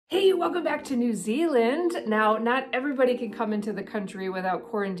welcome back to New Zealand. Now, not everybody can come into the country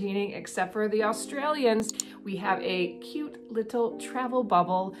without quarantining except for the Australians. We have a cute little travel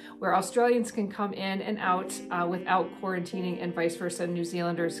bubble where Australians can come in and out without quarantining, and vice versa, New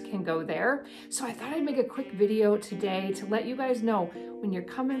Zealanders can go there. So I thought I'd make a quick video today to let you guys know when you're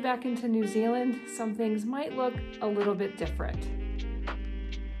coming back into New Zealand, some things might look a little bit different.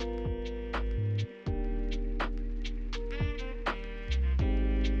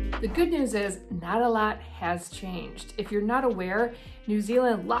 The good news is not a lot has changed. If you're not aware, New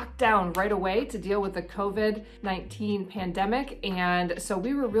Zealand locked down right away to deal with the COVID-19 pandemic. And so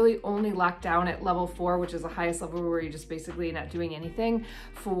we were really only locked down at level 4, which is the highest level where you're just basically not doing anything,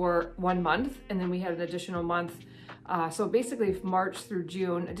 for 1 month. And then we had an additional month. So basically March through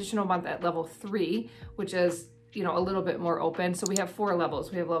June, additional month at level 3, which is a little bit more open. So we have 4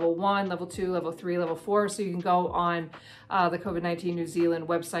 levels. We have level 1, level 2, level 3, level 4. So you can go on the COVID-19 New Zealand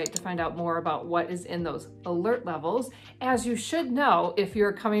website to find out more about what is in those alert levels, as you should know if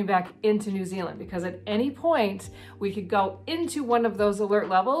you're coming back into New Zealand, because at any point we could go into one of those alert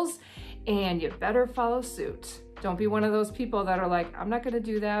levels and you better follow suit. Don't be one of those people that are like, I'm not gonna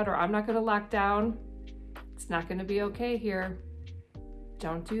do that, or I'm not gonna lock down. It's not gonna be okay here.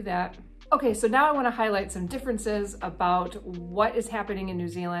 Don't do that. Okay, so now I want to highlight some differences about what is happening in New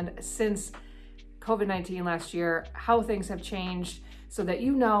Zealand since COVID-19 last year, how things have changed, so that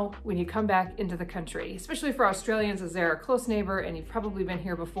you know when you come back into the country, especially for Australians, as they're a close neighbor and you've probably been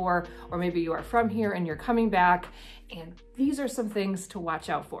here before, or maybe you are from here and you're coming back. And these are some ththings to watch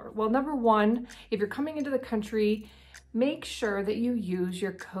out for. Well, number one, if you're coming into the country, make sure that you use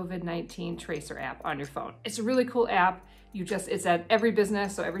your COVID-19 Tracer app on your phone. It's a really cool app. It's at every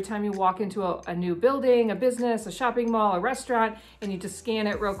business. So every time you walk into a new building, a business, a shopping mall, a restaurant, and you just scan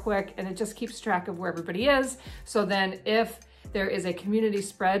it real quick, and it just keeps track of where everybody is. So then if there is a community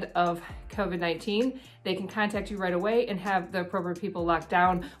spread of COVID-19, they can contact you right away and have the appropriate people locked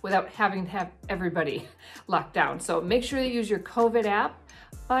down without having to have everybody locked down. So make sure you use your COVID app.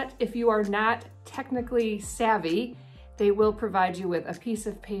 But if you are not technically savvy, they will provide you with a piece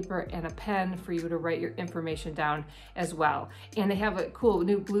of paper and a pen for you to write your information down as well. And they have a cool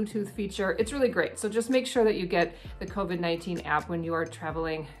new Bluetooth feature. It's really great. So just make sure that you get the COVID-19 app when you are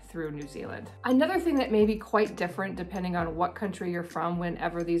traveling through New Zealand. Another thing that may be quite different depending on what country you're from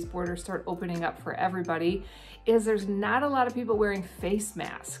whenever these borders start opening up for everybody is there's not a lot of people wearing face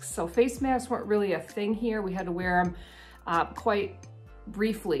masks. So face masks weren't really a thing here. We had to wear them quite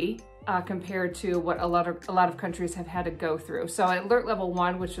briefly compared to what a lot of countries have had to go through. So at alert level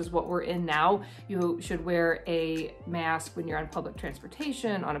 1, which is what we're in now, you should wear a mask when you're on public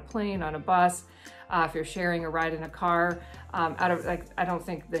transportation, on a plane, on a bus, if you're sharing a ride in a car. I don't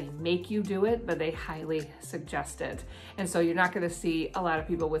think they make you do it, but they highly suggest it. And so you're not going to see a lot of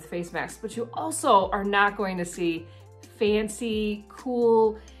people with face masks, but you also are not going to see fancy,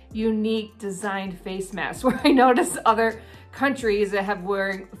 cool, unique designed face masks, where I notice other countries that have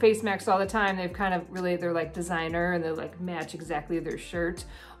wearing face masks all the time, they've kind of really, they're like designer and they like match exactly their shirt,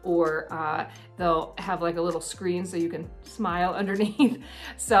 or they'll have like a little screen so you can smile underneath.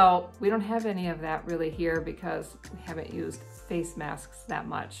 So we don't have any of that really here because we haven't used face masks that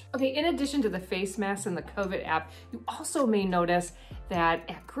much. Okay, in addition to the face masks and the COVID app, you also may notice that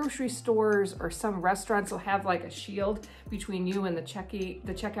at grocery stores or some restaurants will have like a shield between you and the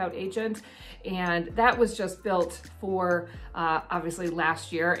checkout agent. And that was just built for obviously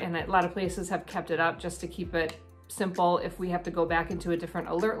last year, and a lot of places have kept it up just to keep it simple if we have to go back into a different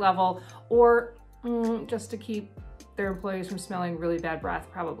alert level, or just to keep their employees from smelling really bad breath,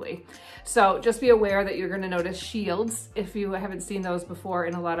 probably. So just be aware that you're going to notice shields if you haven't seen those before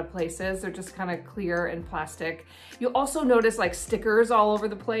in a lot of places. They're just kind of clear and plastic. You'll also notice like stickers all over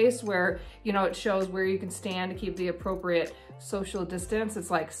the place where, it shows where you can stand to keep the appropriate social distance.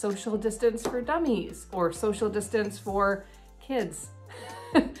 It's like social distance for dummies or social distance for kids,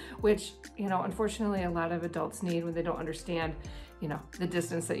 which, unfortunately a lot of adults need when they don't understand the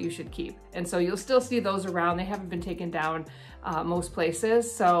distance that you should keep. And so you'll still see those around. They haven't been taken down most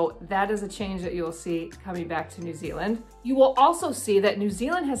places. So that is a change that you'll see coming back to New Zealand. You will also see that New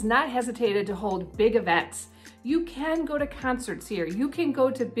Zealand has not hesitated to hold big events. You can go to concerts here. You can go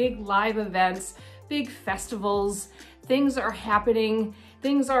to big live events, big festivals. Things are happening.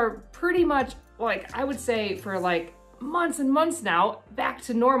 Things are pretty much, like, I would say for like months and months now, back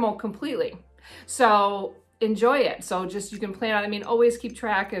to normal completely. So enjoy it. So just, you can plan on, always keep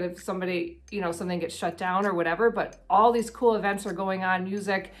track of if somebody, something gets shut down or whatever, but all these cool events are going on.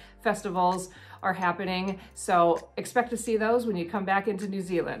 Music festivals are happening. So expect to see those when you come back into New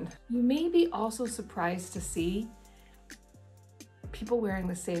Zealand. You may be also surprised to see people wearing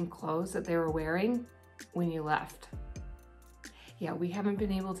the same clothes that they were wearing when you left. Yeah, we haven't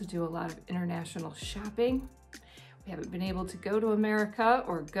been able to do a lot of international shopping. We haven't been able to go to America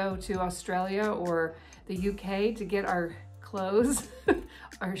or go to Australia or the UK to get our clothes,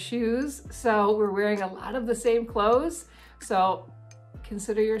 our shoes. So we're wearing a lot of the same clothes. So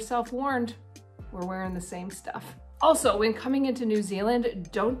consider yourself warned. We're wearing the same stuff. Also, when coming into New Zealand,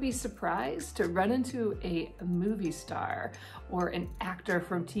 don't be surprised to run into a movie star or an actor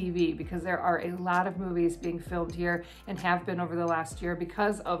from TV, because there are a lot of movies being filmed here and have been over the last year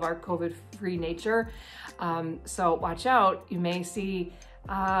because of our COVID-free nature. So watch out. You may see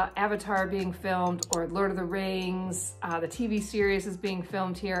Avatar being filmed, or Lord of the Rings, the TV series is being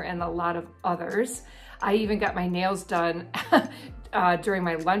filmed here, and a lot of others. I even got my nails done during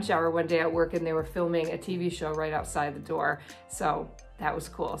my lunch hour one day at work, and they were filming a TV show right outside the door. So that was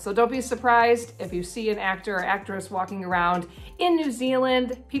cool. So don't be surprised if you see an actor or actress walking around in New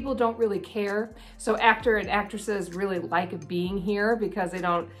Zealand. People don't really care. So actor and actresses really like being here because they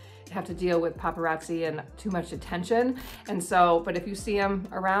don't have to deal with paparazzi and too much attention. And so, but if you see them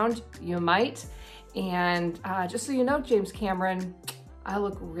around, you might. And just so you know, James Cameron, I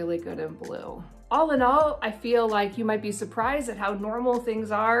look really good in blue. All in all, I feel like you might be surprised at how normal things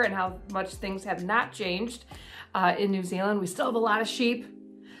are and how much things have not changed in New Zealand. We still have a lot of sheep.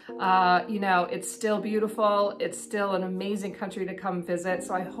 You know, it's still beautiful. It's still an amazing country to come visit.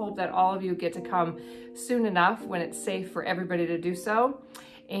 So I hope that all of you get to come soon enough when it's safe for everybody to do so.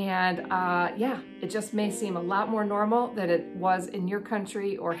 And yeah, it just may seem a lot more normal than it was in your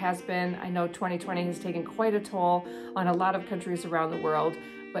country or has been. I know 2020 has taken quite a toll on a lot of countries around the world,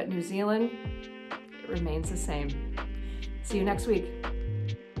 but New Zealand, it remains the same. See you next week.